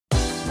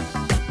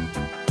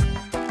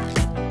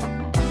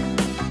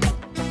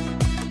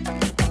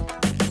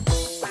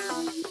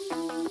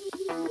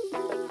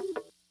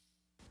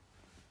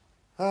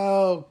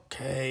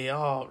Okay,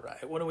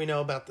 alright. What do we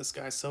know about this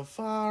guy so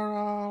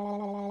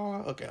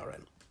far? Okay, alright.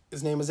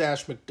 His name is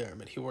Ash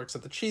McDermott. He works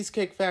at the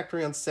Cheesecake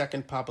Factory on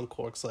 2nd, popping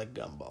corks like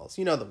gumballs.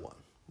 You know the one,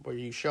 where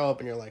you show up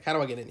and you're like, how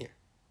do I get in here?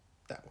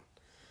 That one.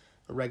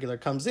 A regular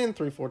comes in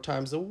 3-4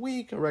 times a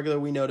week. A regular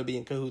we know to be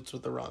in cahoots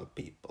with the wrong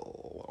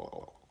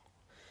people.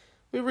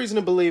 We have reason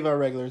to believe our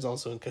regular is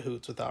also in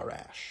cahoots with our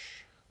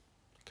Ash.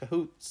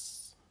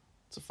 Cahoots.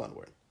 It's a fun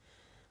word.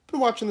 Been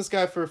watching this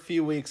guy for a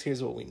few weeks.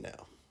 Here's what we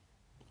know.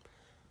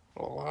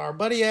 Well, our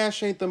buddy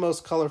Ash ain't the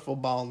most colorful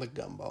ball in the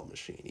gumball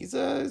machine. He's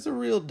a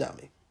real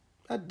dummy.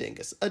 A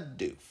dingus. A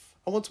doof.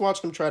 I once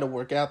watched him try to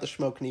work out. The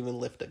schmo can even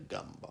lift a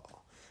gumball.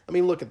 I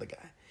mean, look at the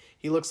guy.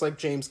 He looks like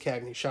James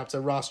Cagney, shops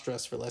at Ross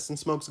Dress for Less, and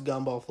smokes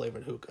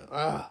gumball-flavored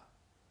hookah.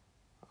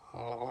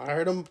 I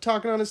heard him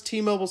talking on his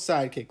T-Mobile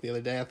sidekick the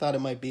other day. I thought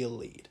it might be a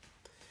lead.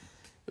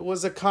 It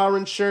was a car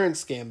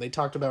insurance scam. They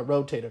talked about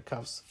rotator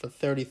cuffs for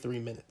 33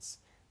 minutes.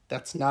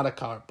 That's not a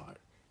car part.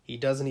 He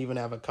doesn't even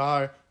have a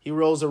car. He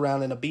rolls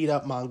around in a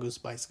beat-up mongoose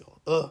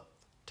bicycle. Ugh.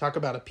 Talk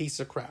about a piece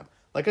of crap.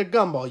 Like a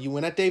gumball you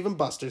win at Dave &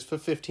 Buster's for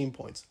 15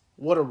 points.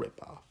 What a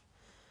ripoff.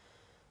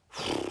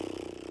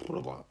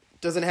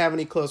 Doesn't have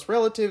any close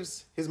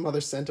relatives. His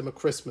mother sent him a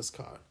Christmas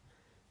card.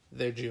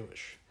 They're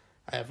Jewish.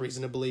 I have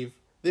reason to believe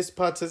this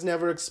putz has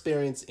never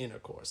experienced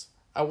intercourse.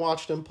 I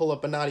watched him pull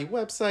up a naughty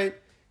website.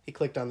 He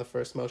clicked on the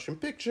first motion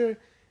picture,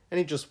 and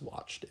he just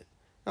watched it.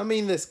 I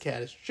mean, this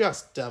cat is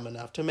just dumb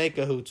enough to make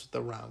cahoots with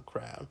the wrong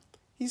crowd.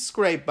 He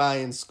scraped by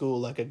in school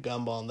like a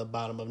gumball on the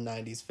bottom of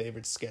 90s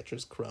favorite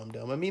Skechers Chrome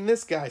Dome. I mean,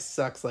 this guy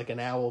sucks like an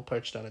owl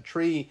perched on a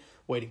tree,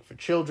 waiting for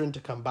children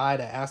to come by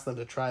to ask them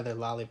to try their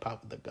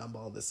lollipop with the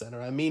gumball in the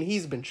center. I mean,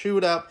 he's been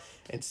chewed up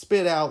and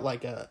spit out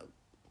like a...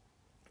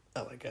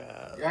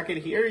 I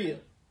can hear you.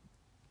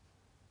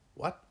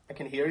 What? I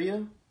can hear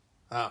you.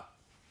 Oh.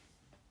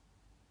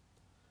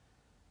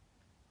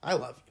 I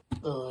love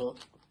you.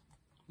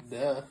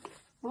 Duh.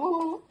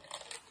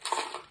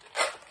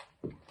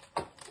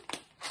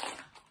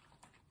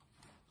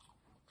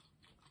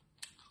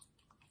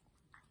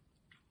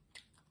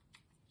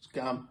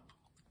 Scum.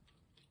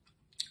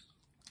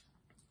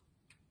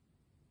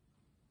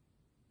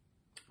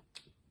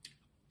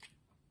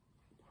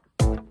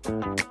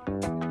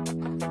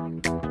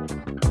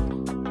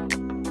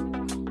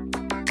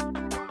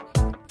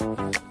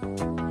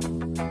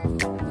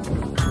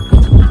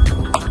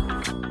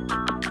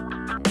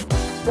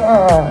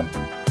 God.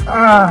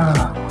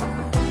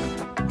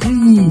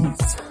 Jeez.